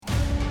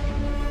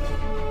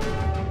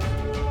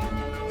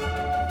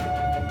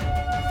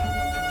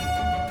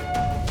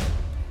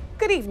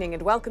Good evening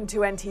and welcome to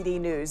NTD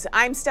News.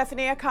 I'm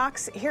Stephanie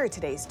Cox. Here are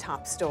today's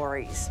top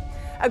stories.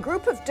 A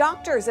group of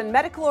doctors and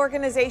medical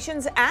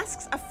organizations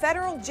asks a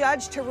federal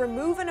judge to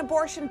remove an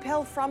abortion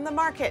pill from the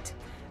market.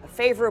 A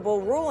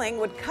favorable ruling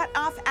would cut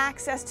off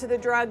access to the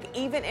drug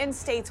even in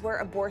states where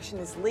abortion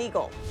is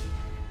legal.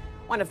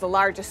 One of the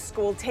largest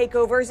school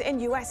takeovers in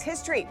U.S.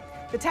 history.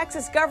 The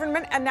Texas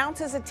government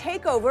announces a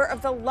takeover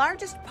of the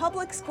largest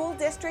public school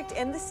district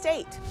in the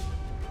state.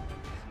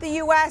 The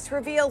U.S.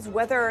 reveals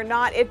whether or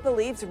not it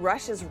believes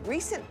Russia's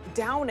recent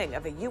downing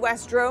of a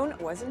U.S. drone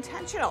was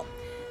intentional.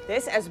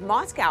 This as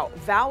Moscow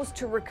vows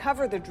to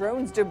recover the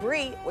drone's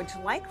debris, which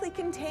likely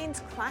contains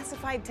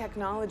classified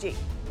technology.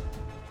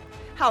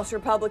 House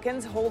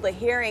Republicans hold a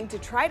hearing to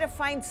try to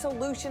find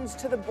solutions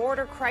to the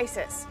border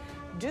crisis.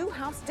 Do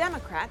House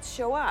Democrats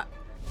show up?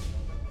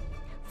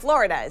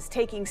 Florida is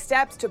taking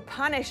steps to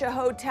punish a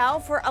hotel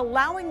for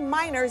allowing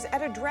minors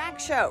at a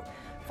drag show.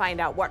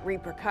 Find out what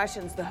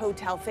repercussions the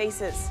hotel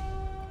faces.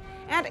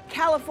 And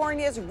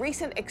California's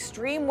recent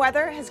extreme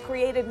weather has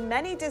created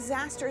many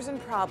disasters and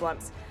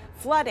problems.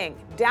 Flooding,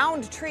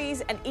 downed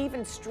trees, and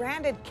even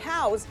stranded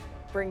cows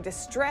bring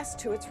distress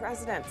to its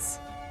residents.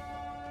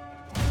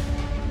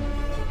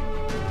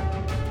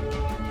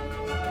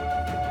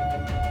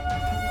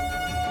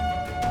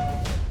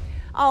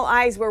 All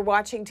eyes were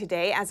watching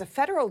today as a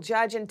federal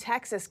judge in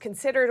Texas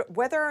considered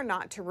whether or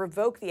not to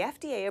revoke the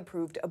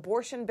FDA-approved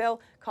abortion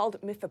bill called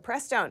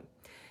mifepristone.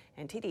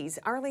 NTD's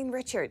Arlene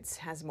Richards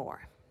has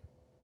more.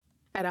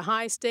 At a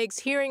high-stakes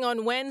hearing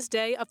on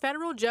Wednesday, a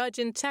federal judge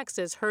in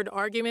Texas heard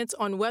arguments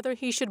on whether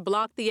he should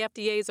block the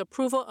FDA's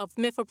approval of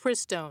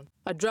mifepristone,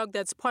 a drug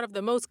that's part of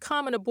the most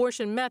common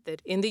abortion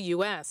method in the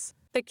U.S.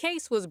 The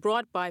case was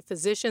brought by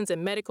physicians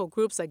and medical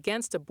groups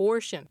against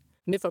abortion.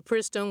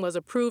 Mifepristone was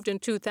approved in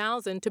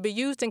 2000 to be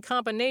used in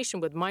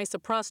combination with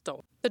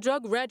misoprostol. The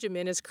drug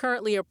regimen is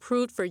currently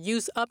approved for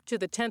use up to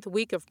the 10th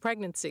week of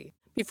pregnancy.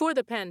 Before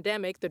the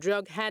pandemic, the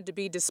drug had to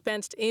be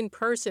dispensed in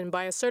person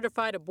by a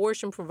certified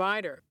abortion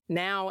provider.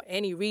 Now,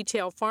 any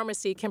retail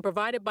pharmacy can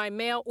provide it by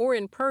mail or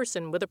in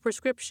person with a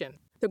prescription.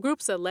 The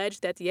groups allege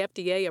that the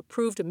FDA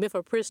approved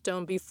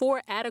mifepristone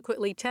before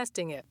adequately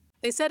testing it.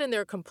 They said in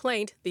their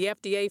complaint the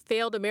FDA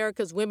failed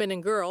America's women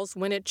and girls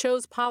when it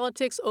chose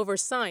politics over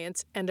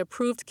science and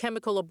approved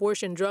chemical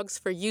abortion drugs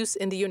for use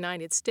in the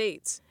United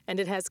States. And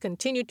it has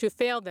continued to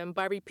fail them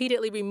by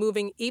repeatedly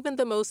removing even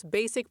the most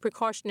basic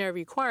precautionary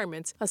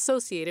requirements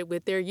associated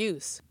with their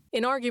use.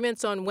 In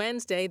arguments on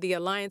Wednesday, the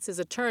Alliance's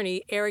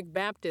attorney, Eric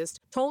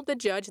Baptist, told the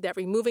judge that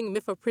removing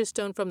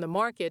mifepristone from the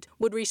market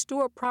would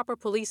restore proper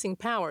policing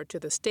power to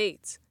the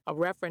states, a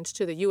reference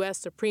to the U.S.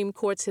 Supreme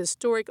Court's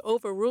historic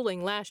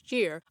overruling last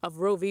year of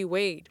Roe v.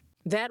 Wade.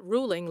 That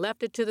ruling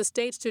left it to the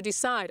states to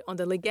decide on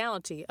the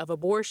legality of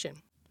abortion.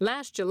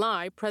 Last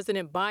July,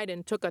 President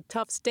Biden took a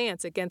tough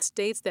stance against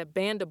states that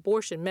banned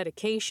abortion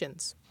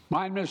medications.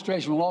 My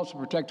administration will also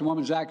protect a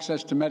woman's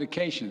access to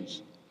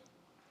medications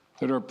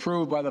that are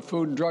approved by the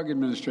Food and Drug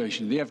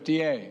Administration, the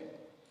FDA,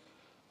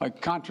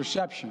 like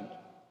contraception,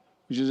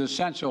 which is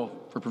essential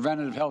for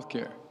preventative health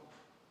care,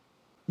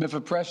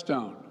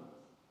 mifepristone,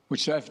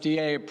 which the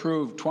FDA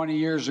approved 20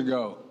 years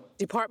ago.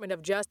 Department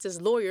of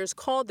Justice lawyers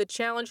called the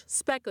challenge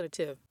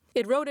speculative.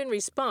 It wrote in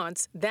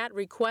response, that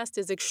request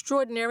is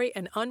extraordinary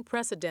and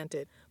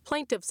unprecedented.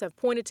 Plaintiffs have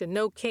pointed to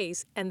no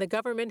case, and the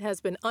government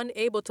has been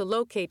unable to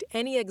locate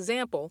any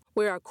example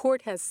where a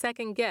court has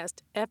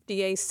second-guessed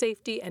FDA's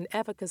safety and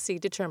efficacy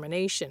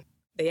determination.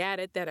 They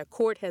added that a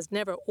court has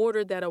never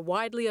ordered that a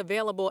widely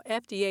available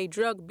FDA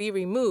drug be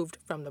removed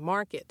from the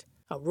market.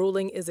 A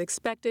ruling is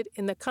expected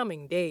in the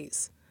coming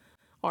days.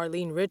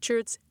 Arlene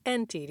Richards,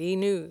 NTD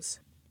News.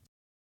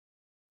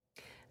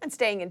 And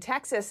staying in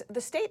Texas,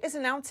 the state is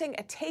announcing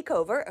a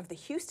takeover of the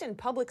Houston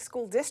Public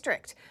School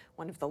District,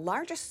 one of the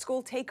largest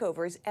school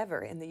takeovers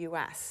ever in the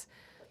U.S.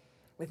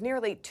 With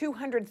nearly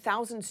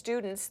 200,000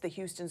 students, the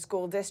Houston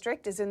School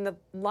District is in the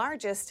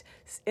largest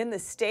in the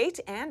state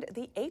and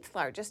the 8th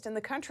largest in the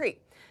country.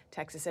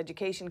 Texas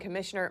Education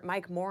Commissioner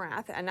Mike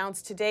Morath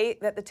announced today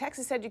that the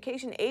Texas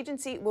Education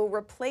Agency will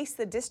replace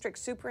the district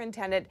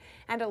superintendent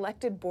and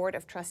elected board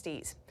of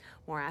trustees.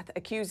 Morath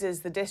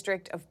accuses the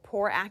district of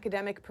poor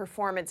academic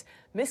performance,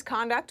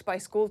 misconduct by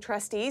school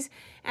trustees,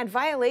 and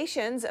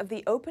violations of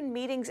the Open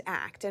Meetings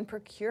Act and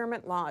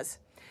procurement laws.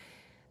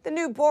 The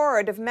new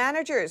board of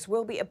managers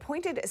will be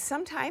appointed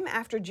sometime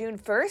after June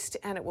 1st,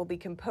 and it will be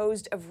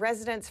composed of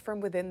residents from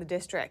within the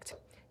district.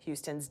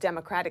 Houston's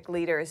Democratic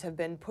leaders have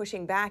been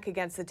pushing back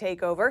against the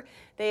takeover.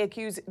 They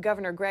accuse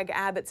Governor Greg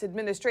Abbott's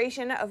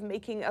administration of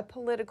making a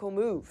political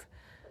move.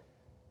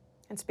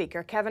 And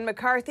Speaker Kevin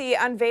McCarthy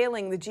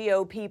unveiling the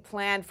GOP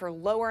plan for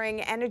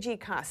lowering energy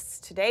costs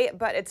today,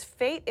 but its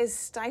fate is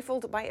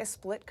stifled by a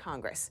split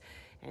Congress.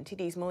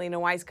 NTD's Melina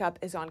Weiskup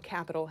is on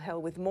Capitol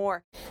Hill with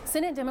more.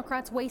 Senate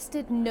Democrats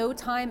wasted no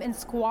time in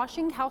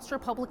squashing House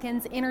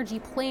Republicans' energy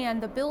plan.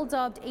 The bill,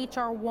 dubbed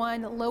H.R.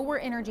 1 Lower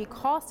Energy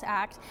Costs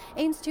Act,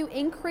 aims to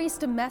increase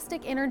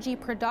domestic energy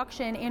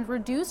production and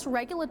reduce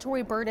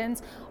regulatory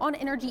burdens on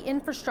energy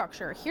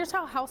infrastructure. Here's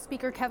how House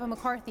Speaker Kevin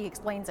McCarthy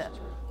explains it.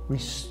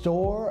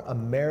 Restore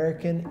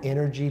American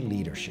energy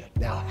leadership.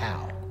 Now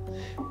how?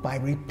 By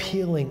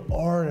repealing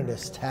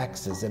onerous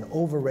taxes and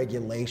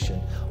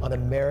overregulation on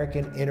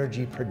American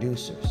energy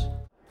producers.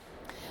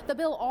 The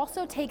bill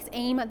also takes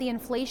aim at the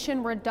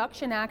Inflation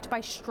Reduction Act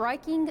by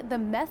striking the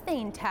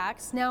methane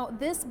tax. Now,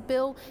 this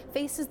bill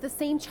faces the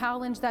same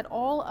challenge that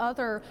all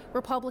other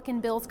Republican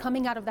bills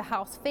coming out of the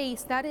House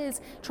face, that is,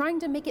 trying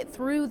to make it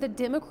through the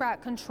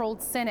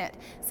Democrat-controlled Senate.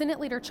 Senate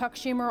Leader Chuck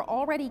Schumer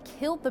already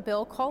killed the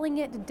bill, calling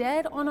it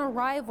dead on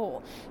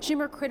arrival.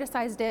 Schumer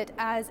criticized it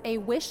as a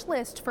wish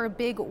list for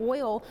big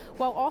oil,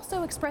 while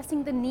also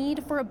expressing the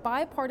need for a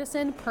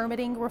bipartisan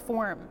permitting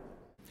reform.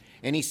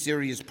 Any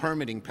serious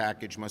permitting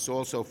package must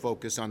also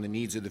focus on the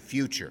needs of the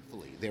future.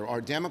 There are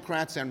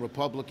Democrats and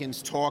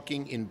Republicans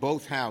talking in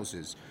both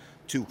houses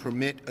to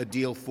permit a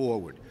deal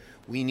forward.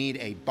 We need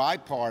a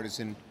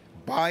bipartisan,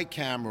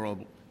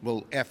 bicameral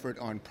effort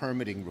on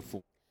permitting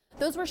reform.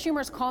 Those were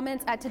Schumer's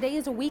comments at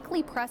today's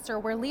weekly presser,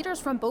 where leaders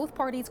from both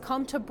parties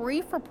come to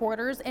brief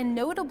reporters, and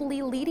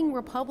notably leading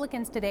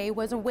Republicans today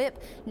was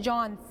Whip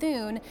John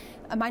Thune.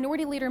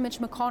 Minority Leader Mitch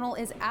McConnell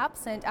is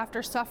absent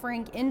after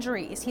suffering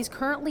injuries. He's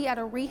currently at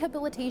a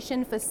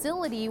rehabilitation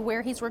facility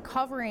where he's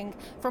recovering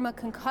from a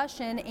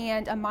concussion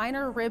and a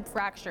minor rib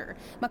fracture.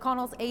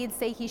 McConnell's aides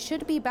say he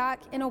should be back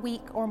in a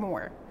week or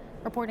more.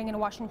 Reporting in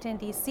Washington,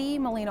 D.C.,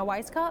 Melina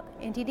Weiskup,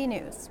 NTD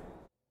News.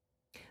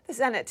 The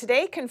Senate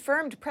today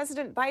confirmed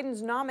President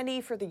Biden's nominee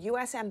for the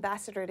U.S.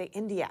 ambassador to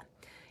India.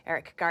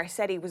 Eric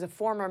Garcetti was a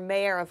former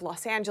mayor of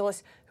Los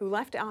Angeles who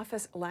left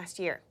office last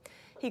year.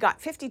 He got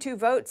 52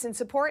 votes in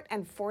support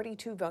and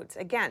 42 votes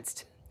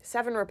against.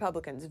 7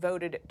 Republicans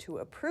voted to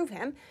approve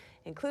him,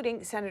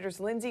 including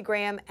Senators Lindsey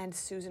Graham and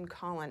Susan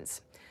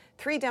Collins.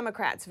 3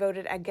 Democrats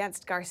voted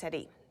against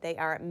Garcetti. They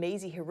are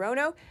Mazie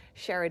Hirono,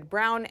 Sherrod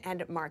Brown,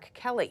 and Mark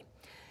Kelly.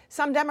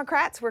 Some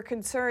Democrats were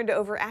concerned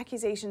over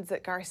accusations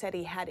that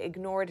Garcetti had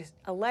ignored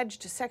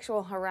alleged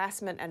sexual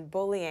harassment and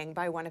bullying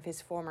by one of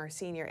his former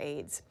senior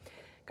aides.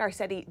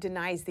 Garcetti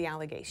denies the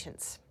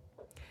allegations.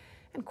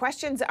 And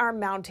questions are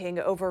mounting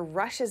over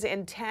Russia's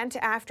intent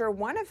after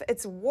one of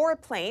its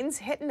warplanes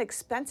hit an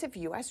expensive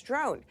U.S.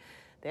 drone.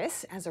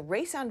 This as a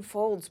race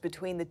unfolds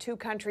between the two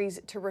countries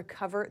to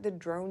recover the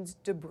drone's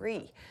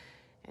debris.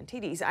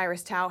 NTD's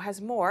Iris Tao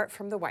has more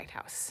from the White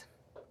House.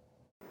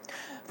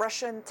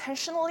 Russia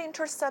intentionally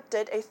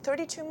intercepted a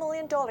 $32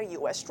 million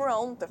U.S.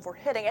 drone before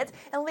hitting it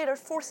and later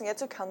forcing it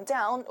to come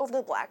down over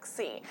the Black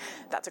Sea.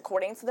 That's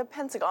according to the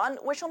Pentagon,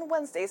 which on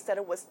Wednesday said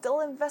it was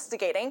still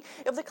investigating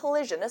if the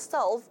collision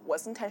itself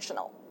was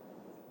intentional.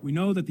 We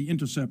know that the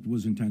intercept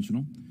was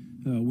intentional.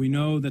 We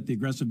know that the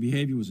aggressive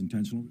behavior was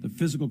intentional. The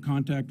physical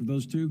contact of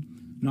those two,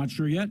 not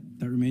sure yet.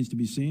 That remains to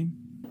be seen.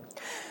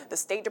 The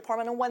State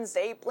Department on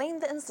Wednesday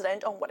blamed the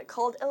incident on what it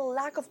called a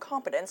lack of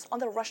competence on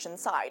the Russian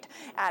side,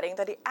 adding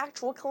that the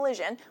actual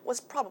collision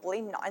was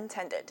probably not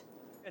intended.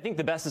 I think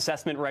the best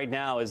assessment right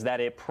now is that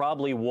it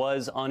probably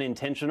was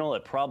unintentional.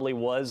 It probably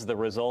was the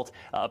result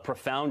of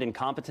profound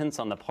incompetence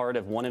on the part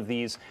of one of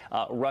these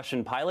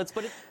Russian pilots.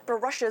 But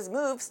Russia's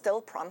move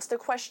still prompts the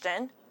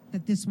question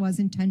that this was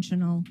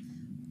intentional.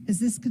 Is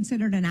this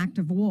considered an act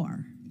of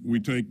war?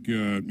 We take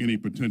any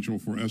potential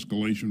for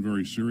escalation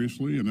very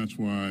seriously, and that's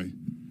why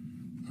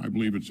I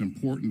believe it's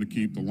important to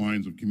keep the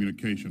lines of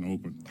communication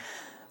open.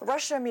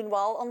 Russia,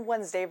 meanwhile, on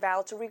Wednesday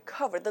vowed to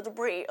recover the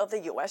debris of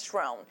the U.S.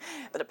 drone.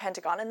 But the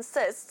Pentagon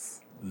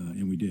insists.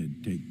 And we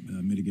did take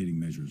mitigating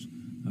measures.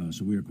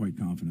 So we are quite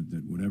confident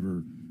that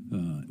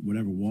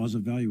whatever was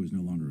of value is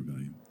no longer of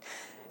value.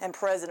 And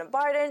President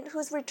Biden,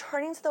 who's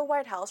returning to the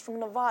White House from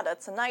Nevada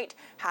tonight,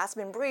 has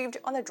been briefed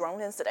on the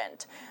drone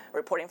incident.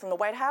 Reporting from the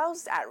White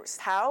House, Iris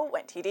Tao,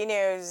 NTD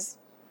News.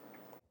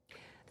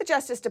 The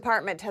Justice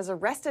Department has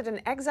arrested an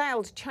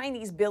exiled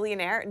Chinese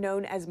billionaire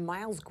known as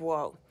Miles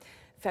Guo.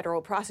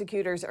 Federal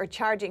prosecutors are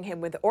charging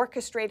him with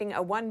orchestrating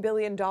a $1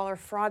 billion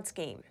fraud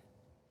scheme.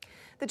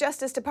 The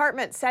Justice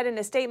Department said in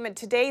a statement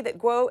today that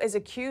Guo is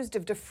accused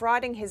of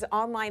defrauding his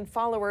online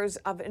followers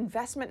of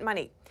investment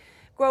money.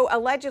 Guo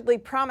allegedly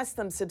promised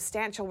them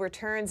substantial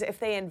returns if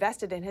they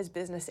invested in his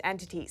business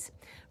entities.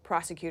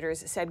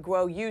 Prosecutors said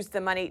Guo used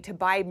the money to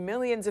buy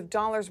millions of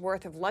dollars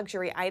worth of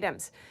luxury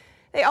items.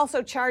 They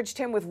also charged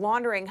him with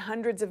laundering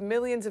hundreds of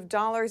millions of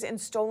dollars in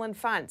stolen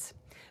funds.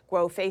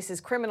 Guo faces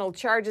criminal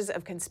charges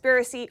of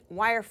conspiracy,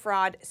 wire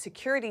fraud,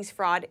 securities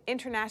fraud,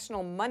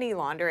 international money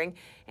laundering,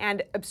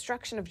 and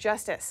obstruction of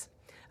justice.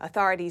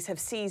 Authorities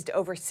have seized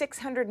over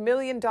 $600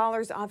 million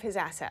of his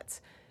assets.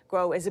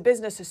 Guo is a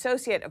business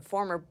associate of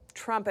former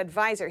Trump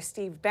advisor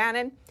Steve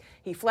Bannon.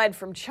 He fled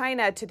from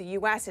China to the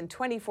U.S. in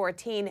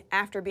 2014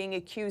 after being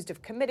accused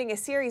of committing a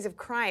series of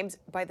crimes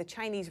by the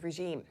Chinese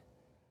regime.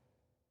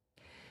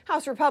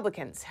 House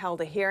Republicans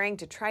held a hearing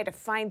to try to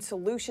find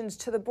solutions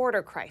to the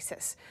border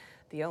crisis.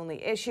 The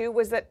only issue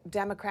was that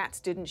Democrats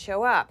didn't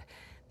show up.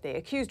 They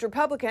accused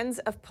Republicans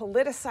of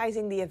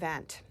politicizing the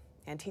event.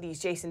 NTD's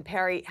Jason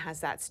Perry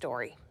has that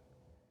story.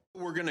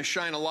 We're going to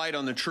shine a light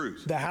on the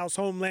truth. The House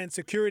Homeland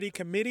Security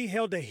Committee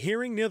held a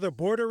hearing near the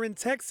border in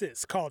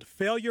Texas called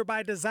Failure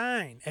by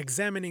Design,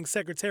 examining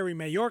Secretary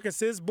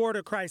Mayorkas's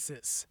border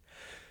crisis.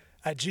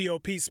 A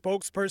GOP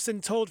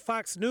spokesperson told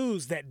Fox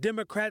News that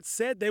Democrats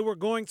said they were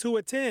going to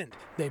attend.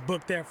 They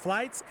booked their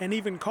flights and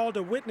even called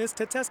a witness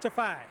to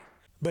testify.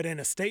 But in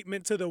a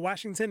statement to the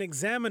Washington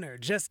Examiner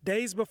just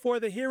days before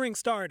the hearing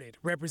started,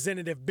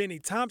 Representative Benny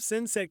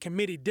Thompson said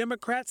committee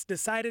Democrats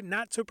decided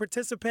not to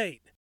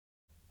participate.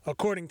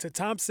 According to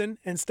Thompson,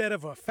 instead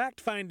of a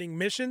fact-finding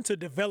mission to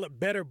develop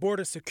better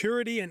border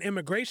security and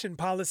immigration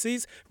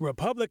policies,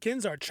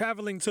 Republicans are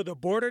traveling to the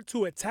border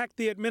to attack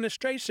the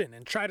administration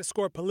and try to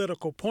score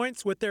political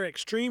points with their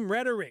extreme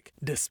rhetoric,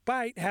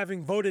 despite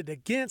having voted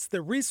against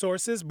the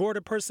resources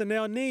border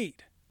personnel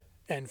need.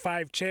 And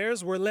 5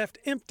 chairs were left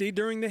empty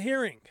during the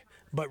hearing.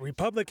 But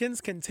Republicans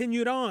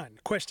continued on,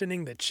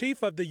 questioning the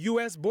chief of the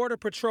U.S. Border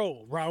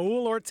Patrol,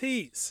 Raul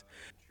Ortiz.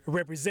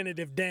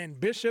 Representative Dan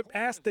Bishop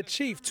asked the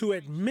chief to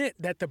admit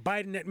that the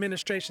Biden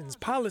administration's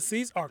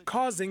policies are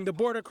causing the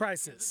border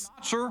crisis.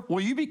 Sir, will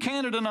you be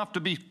candid enough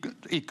to be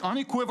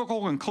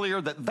unequivocal and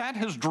clear that that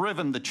has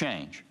driven the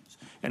change?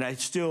 And I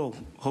still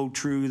hold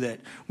true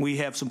that we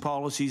have some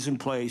policies in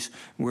place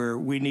where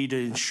we need to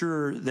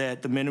ensure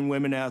that the men and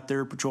women out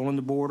there patrolling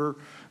the border,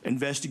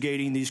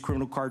 investigating these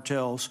criminal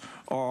cartels,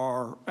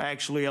 are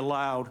actually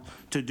allowed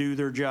to do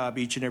their job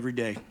each and every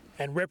day.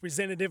 And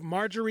Representative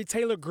Marjorie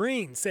Taylor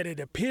Greene said it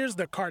appears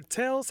the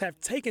cartels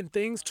have taken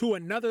things to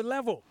another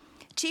level.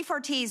 Chief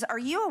Ortiz, are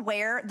you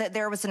aware that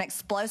there was an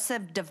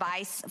explosive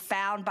device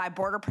found by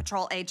Border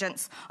Patrol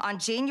agents on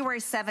January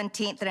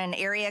 17th in an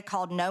area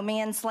called No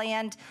Man's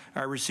Land?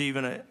 I received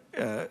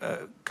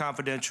a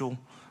confidential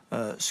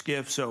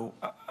skiff, so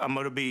I'm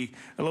going to be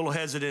a little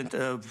hesitant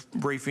of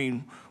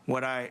briefing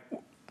what I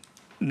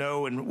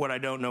know and what I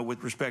don't know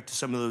with respect to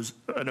some of those,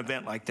 an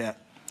event like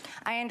that.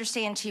 I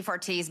understand, Chief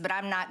Ortiz, but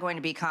I'm not going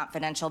to be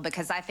confidential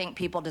because I think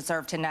people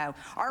deserve to know.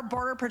 Our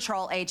Border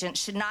Patrol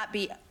agents should not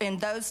be in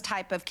those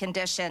type of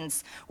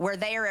conditions where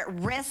they are at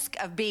risk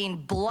of being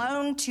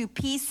blown to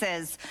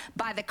pieces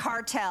by the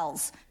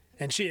cartels.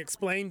 And she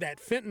explained that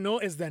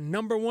fentanyl is the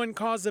 #1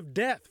 cause of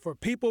death for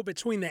people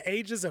between the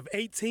ages of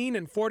 18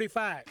 and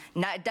 45.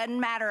 No, it doesn't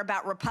matter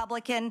about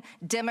Republican,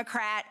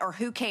 Democrat, or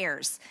who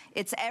cares.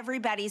 It's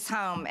everybody's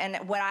home. And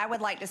what I would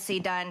like to see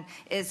done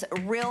is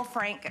real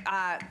frank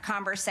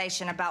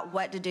conversation about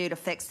what to do to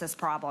fix this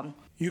problem.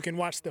 You can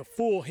watch the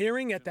full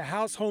hearing at the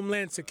House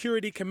Homeland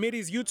Security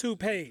Committee's YouTube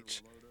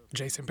page.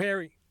 Jason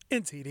Perry,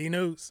 NTD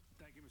News.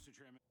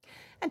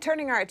 And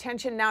turning our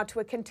attention now to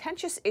a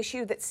contentious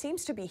issue that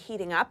seems to be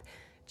heating up: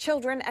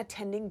 children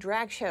attending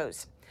drag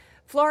shows.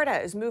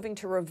 Florida is moving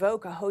to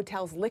revoke a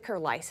hotel's liquor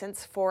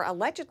license for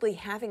allegedly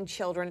having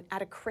children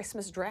at a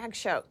Christmas drag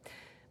show.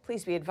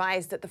 Please be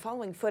advised that the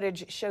following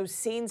footage shows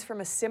scenes from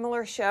a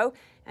similar show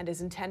and is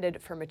intended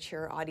for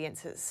mature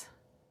audiences.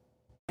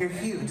 You're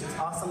huge. It's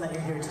awesome that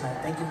you're here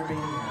tonight. Thank you for being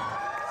here.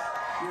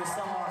 You're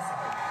so awesome.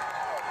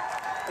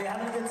 Are you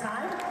having a good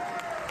time?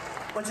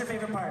 What's your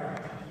favorite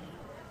part?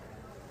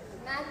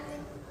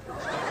 Nothing.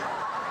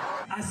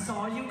 I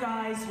saw you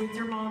guys with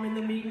your mom in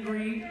the meet and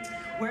greet.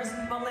 Where's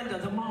Melinda,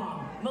 the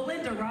mom?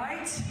 Melinda,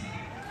 right?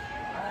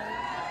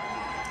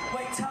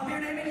 Wait, tell me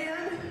your name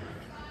again.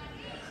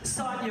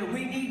 Sonia,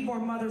 we need more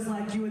mothers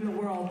like you in the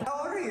world.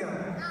 How old are you?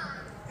 9.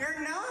 You're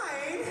 9?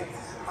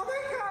 Oh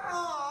my God,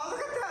 oh, look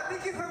at that.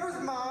 Thank you,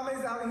 whoever's mom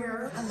is out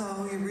here.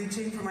 Hello, you're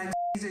reaching for my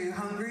Are you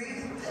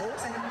hungry?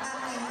 Say,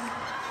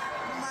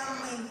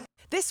 Mommy.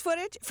 This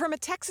footage from a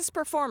Texas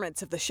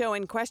performance of the show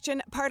in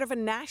question, part of a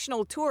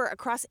national tour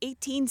across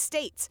 18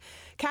 states,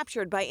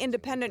 captured by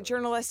independent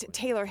journalist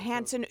Taylor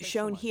Hanson,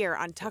 shown here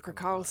on Tucker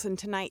Carlson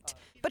Tonight.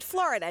 But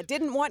Florida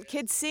didn't want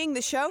kids seeing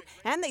the show,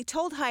 and they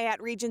told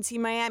Hyatt Regency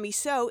Miami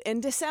so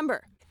in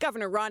December.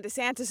 Governor Ron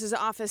DeSantis'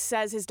 office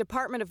says his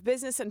Department of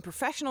Business and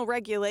Professional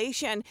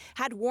Regulation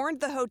had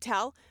warned the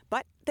hotel,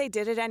 but they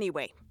did it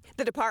anyway.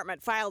 The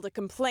department filed a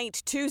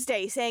complaint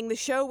Tuesday saying the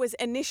show was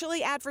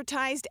initially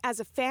advertised as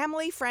a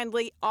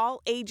family-friendly,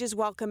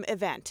 all-ages-welcome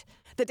event.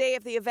 The day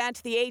of the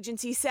event, the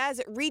agency says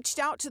it reached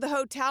out to the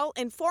hotel,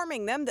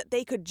 informing them that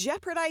they could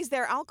jeopardize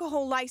their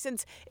alcohol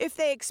license if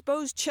they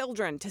exposed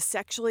children to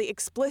sexually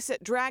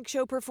explicit drag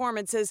show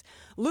performances,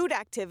 lewd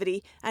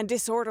activity, and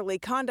disorderly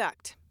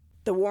conduct.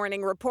 The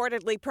warning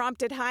reportedly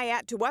prompted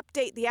Hyatt to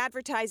update the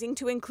advertising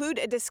to include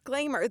a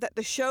disclaimer that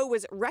the show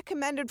was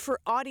recommended for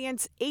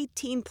audience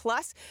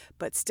 18+,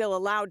 but still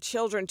allowed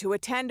children to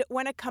attend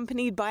when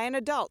accompanied by an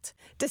adult.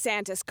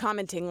 DeSantis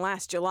commenting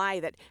last July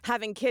that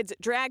having kids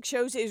at drag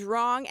shows is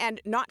wrong and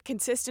not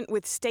consistent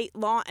with state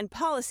law and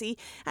policy,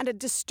 and a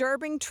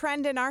disturbing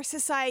trend in our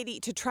society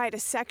to try to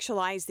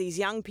sexualize these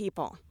young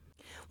people.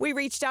 We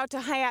reached out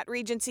to Hyatt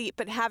Regency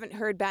but haven't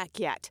heard back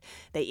yet.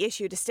 They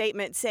issued a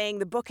statement saying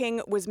the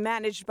booking was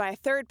managed by a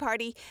third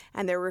party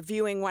and they're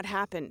reviewing what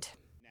happened.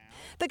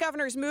 The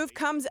governor's move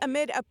comes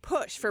amid a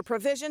push for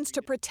provisions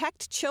to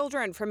protect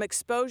children from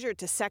exposure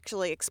to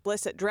sexually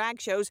explicit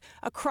drag shows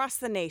across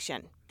the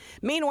nation.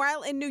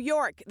 Meanwhile, in New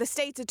York, the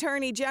state's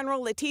Attorney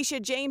General Letitia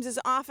James's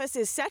office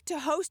is set to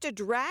host a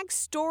drag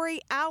story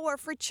hour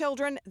for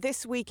children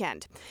this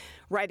weekend,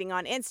 writing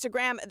on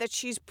Instagram that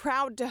she's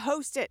proud to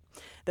host it.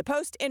 The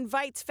post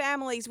invites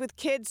families with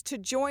kids to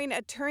join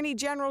Attorney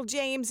General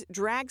James,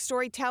 drag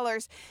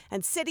storytellers,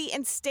 and city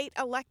and state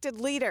elected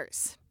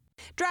leaders.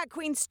 Drag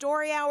queen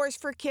story hours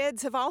for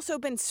kids have also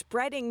been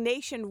spreading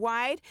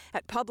nationwide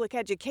at public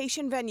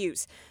education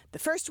venues. The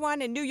first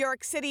one in New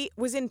York City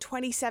was in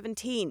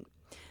 2017.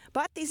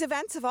 But these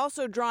events have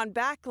also drawn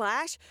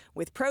backlash,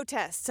 with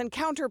protests and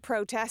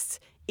counter-protests,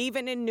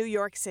 even in New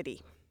York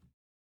City.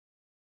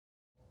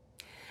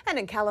 And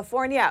in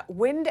California,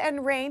 wind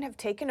and rain have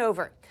taken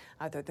over.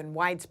 Other than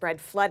widespread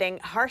flooding,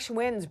 harsh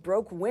winds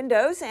broke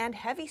windows and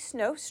heavy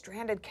snow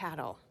stranded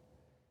cattle.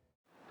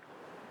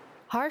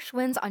 Harsh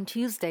winds on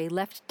Tuesday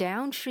left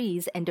downed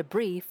trees and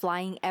debris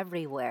flying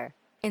everywhere.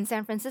 In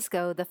San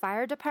Francisco, the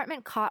fire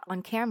department caught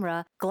on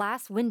camera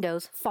glass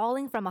windows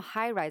falling from a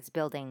high-rise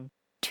building.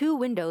 2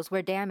 windows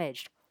were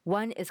damaged.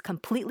 One is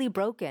completely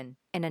broken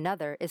and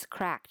another is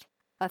cracked.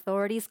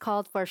 Authorities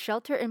called for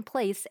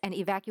shelter-in-place and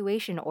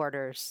evacuation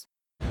orders.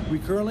 We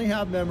currently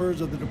have members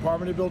of the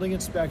Department of Building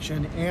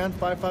Inspection and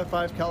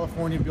 555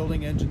 California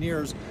building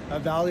engineers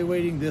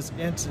evaluating this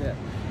incident.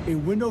 A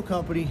window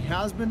company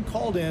has been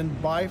called in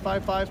by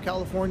 555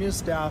 California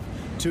staff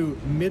to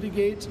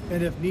mitigate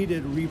and, if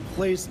needed,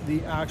 replace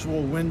the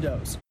actual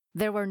windows.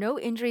 There were no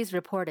injuries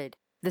reported.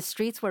 The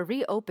streets were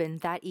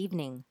reopened that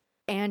evening.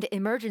 And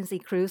emergency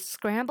crews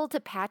scrambled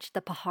to patch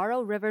the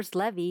Pajaro River's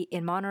levee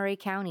in Monterey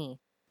County.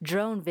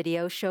 Drone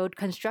video showed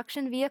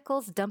construction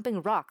vehicles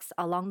dumping rocks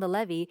along the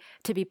levee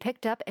to be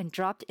picked up and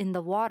dropped in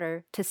the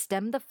water to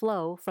stem the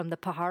flow from the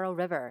Pajaro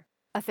River.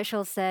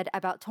 Officials said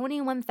about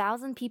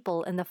 21,000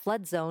 people in the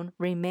flood zone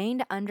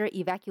remained under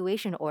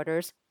evacuation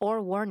orders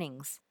or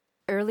warnings.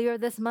 Earlier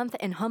this month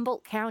in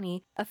Humboldt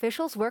County,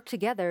 officials worked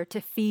together to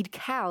feed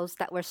cows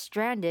that were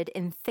stranded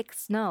in thick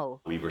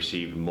snow. We've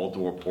received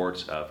multiple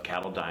reports of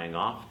cattle dying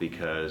off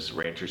because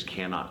ranchers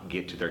cannot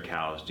get to their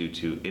cows due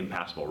to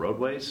impassable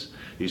roadways.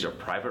 These are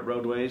private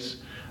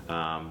roadways.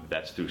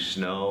 That's through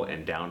snow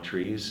and down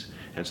trees.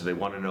 And so they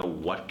want to know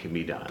what can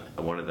be done.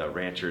 One of the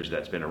ranchers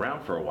that's been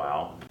around for a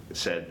while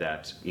said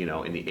that, in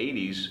the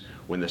 80s,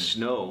 when the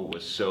snow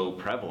was so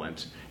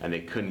prevalent and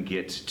they couldn't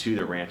get to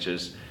the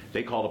ranches,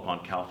 they called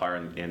upon CAL FIRE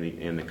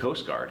and the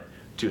Coast Guard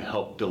to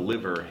help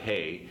deliver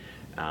hay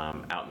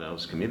out in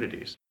those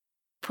communities.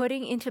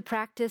 Putting into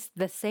practice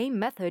the same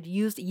method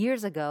used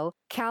years ago,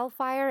 CAL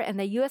FIRE and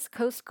the U.S.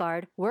 Coast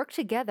Guard work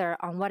together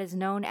on what is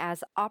known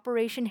as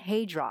Operation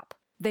Hay Drop.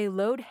 They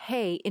load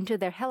hay into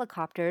their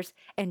helicopters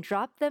and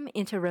drop them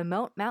into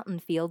remote mountain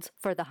fields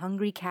for the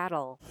hungry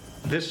cattle.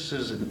 This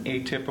is an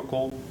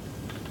atypical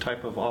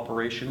type of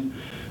operation,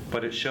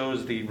 but it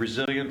shows the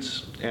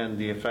resilience and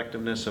the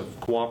effectiveness of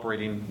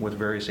cooperating with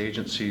various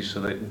agencies so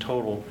that in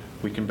total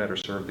we can better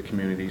serve the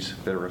communities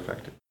that are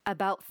affected.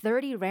 About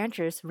 30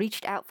 ranchers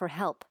reached out for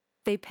help.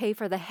 They pay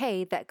for the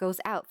hay that goes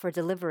out for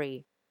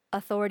delivery.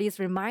 Authorities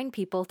remind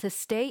people to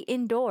stay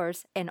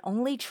indoors and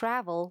only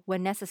travel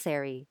when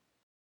necessary.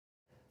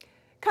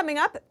 Coming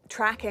up,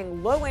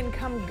 tracking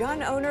low-income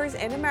gun owners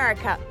in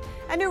America.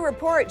 A new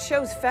report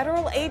shows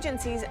federal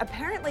agencies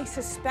apparently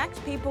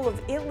suspect people of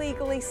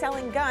illegally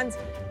selling guns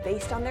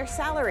based on their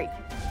salary.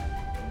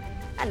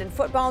 And in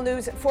football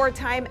news,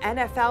 4-time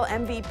NFL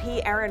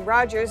MVP Aaron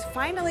Rodgers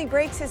finally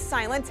breaks his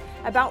silence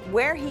about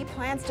where he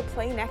plans to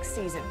play next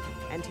season.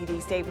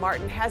 NTD's Dave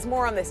Martin has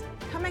more on this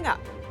coming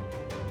up.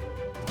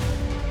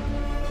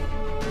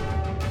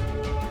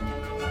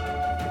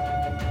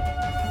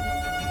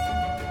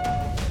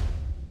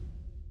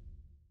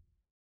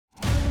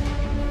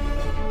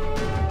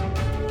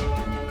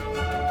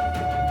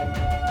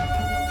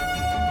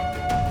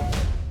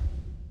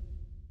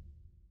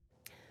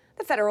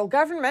 The federal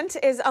government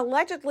is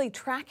allegedly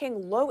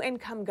tracking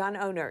low-income gun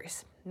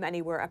owners.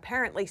 Many were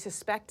apparently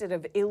suspected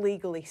of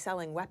illegally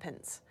selling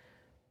weapons.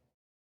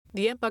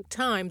 The Epoch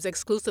Times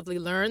exclusively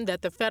learned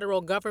that the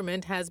federal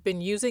government has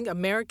been using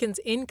Americans'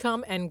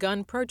 income and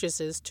gun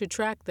purchases to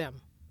track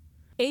them.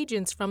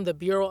 Agents from the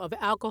Bureau of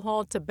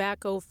Alcohol,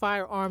 Tobacco,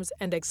 Firearms,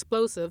 and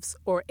Explosives,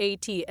 or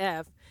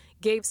ATF,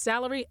 gave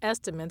salary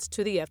estimates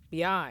to the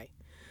FBI.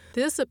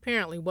 This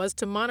apparently was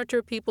to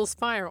monitor people's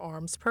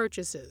firearms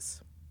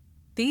purchases.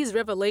 These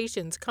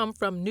revelations come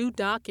from new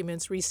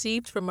documents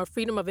received from a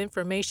Freedom of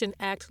Information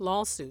Act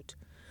lawsuit.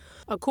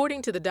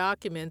 According to the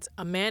documents,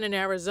 a man in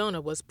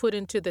Arizona was put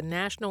into the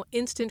National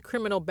Instant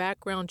Criminal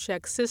Background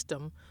Check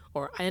System,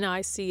 or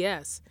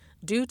NICS,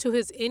 due to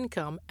his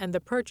income and the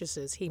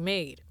purchases he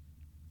made.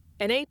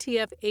 An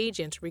ATF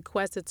agent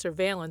requested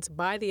surveillance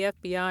by the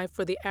FBI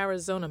for the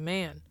Arizona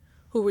man,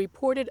 who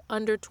reported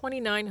under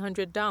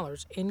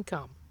 $2,900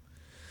 income.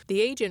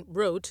 The agent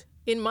wrote,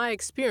 In my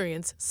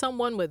experience,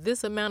 someone with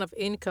this amount of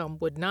income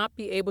would not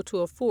be able to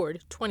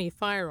afford 20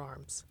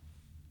 firearms.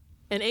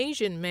 An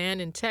Asian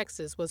man in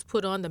Texas was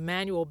put on the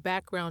manual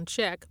background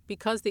check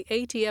because the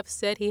ATF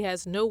said he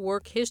has no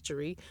work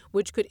history,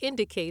 which could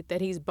indicate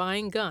that he's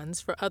buying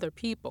guns for other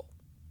people.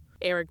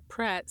 Eric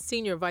Pratt,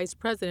 Senior Vice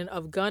President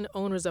of Gun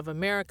Owners of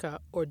America,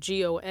 or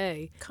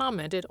GOA,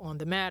 commented on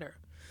the matter.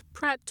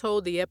 Pratt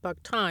told the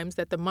Epoch Times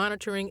that the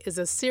monitoring is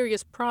a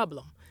serious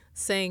problem,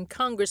 saying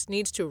Congress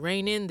needs to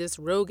rein in this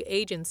rogue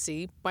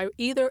agency by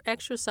either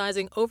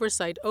exercising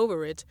oversight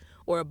over it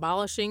or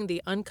abolishing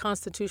the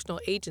unconstitutional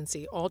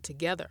agency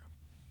altogether.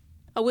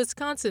 A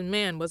Wisconsin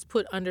man was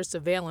put under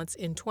surveillance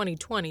in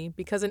 2020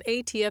 because an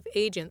ATF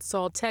agent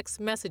saw text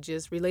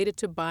messages related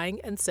to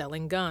buying and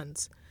selling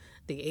guns.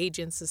 The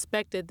agent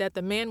suspected that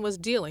the man was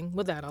dealing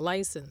without a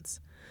license.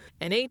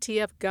 An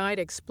ATF guide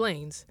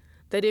explains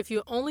that if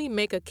you only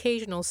make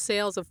occasional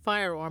sales of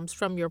firearms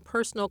from your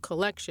personal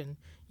collection,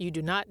 you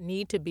do not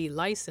need to be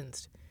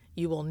licensed.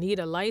 You will need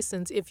a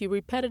license if you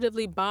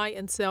repetitively buy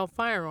and sell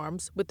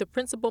firearms with the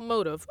principal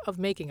motive of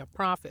making a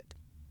profit.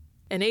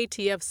 An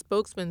ATF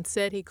spokesman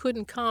said he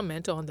couldn't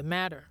comment on the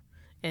matter.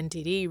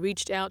 NTD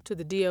reached out to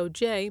the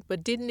DOJ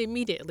but didn't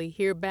immediately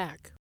hear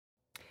back.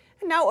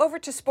 And now over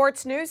to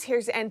sports news.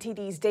 Here's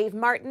NTD's Dave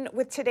Martin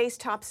with today's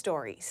top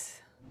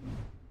stories.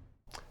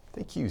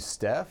 Thank you,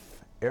 Steph.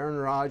 Aaron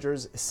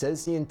Rodgers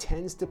says he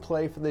intends to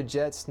play for the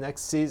Jets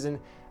next season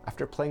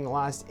after playing the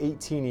last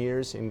 18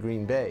 years in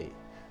Green Bay.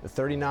 The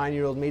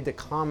 39-year-old made the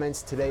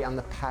comments today on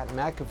the Pat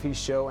McAfee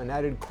show and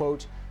added,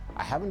 quote,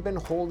 "I haven't been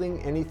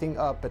holding anything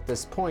up at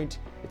this point.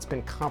 It's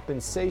been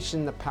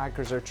compensation the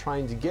Packers are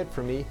trying to get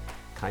for me,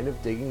 kind of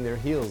digging their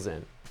heels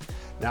in."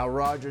 Now,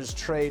 Rodgers'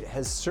 trade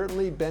has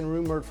certainly been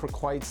rumored for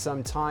quite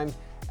some time,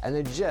 and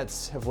the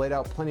Jets have laid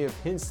out plenty of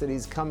hints that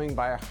he's coming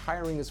by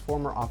hiring his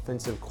former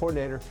offensive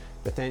coordinator,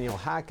 Nathaniel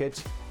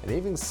Hackett, and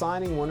even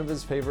signing one of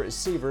his favorite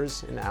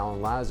receivers in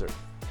Alan Lazard.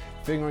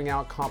 Figuring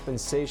out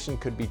compensation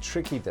could be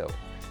tricky, though.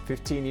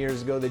 15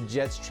 years ago, the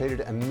Jets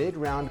traded a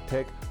mid-round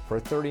pick for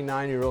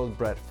 39-year-old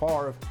Brett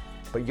Favre,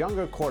 but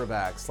younger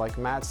quarterbacks like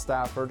Matt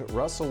Stafford,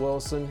 Russell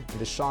Wilson, and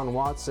Deshaun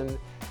Watson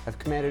have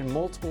commanded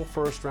multiple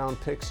first-round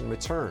picks in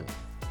return,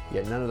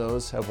 yet none of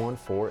those have won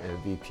 4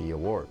 MVP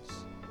awards.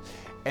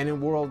 And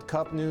in World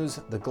Cup news,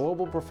 the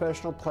Global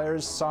Professional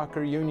Players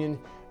Soccer Union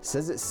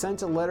says it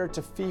sent a letter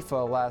to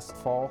FIFA last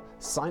fall,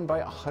 signed by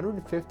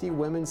 150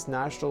 women's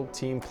national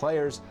team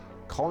players,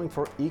 calling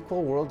for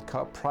equal World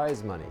Cup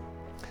prize money.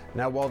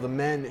 Now, while the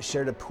men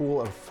shared a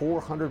pool of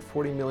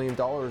 $440 million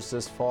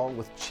this fall,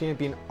 with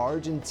champion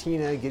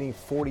Argentina getting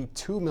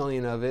 $42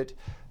 million of it,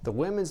 the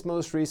women's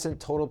most recent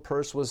total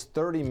purse was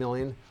 $30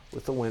 million,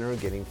 with the winner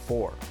getting $4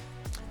 million.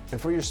 And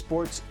for your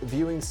sports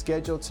viewing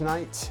schedule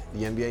tonight,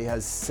 the NBA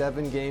has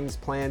 7 games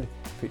planned,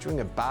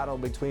 featuring a battle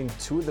between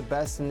two of the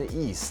best in the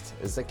East,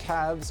 as the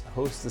Cavs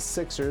host the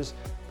Sixers,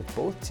 with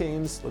both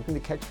teams looking to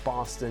catch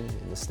Boston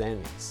in the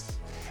standings.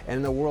 And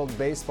in the World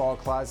Baseball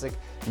Classic,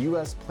 the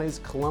U.S. plays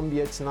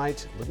Colombia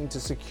tonight, looking to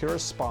secure a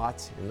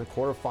spot in the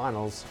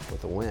quarterfinals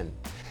with a win.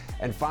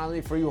 And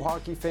finally, for you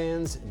hockey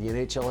fans, the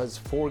NHL has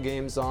 4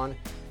 games on,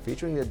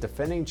 featuring the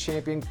defending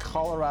champion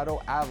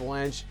Colorado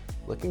Avalanche,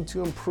 looking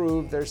to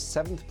improve their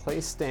 7th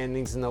place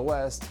standings in the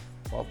West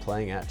while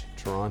playing at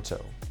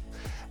Toronto.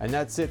 And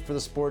that's it for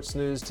the sports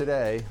news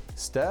today.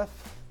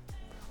 Steph,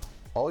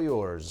 all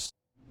yours.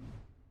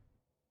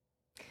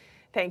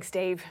 Thanks,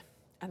 Dave.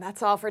 And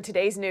that's all for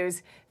today's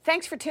news.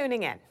 Thanks for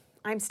tuning in.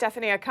 I'm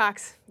Stephanie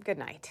Cox. Good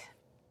night.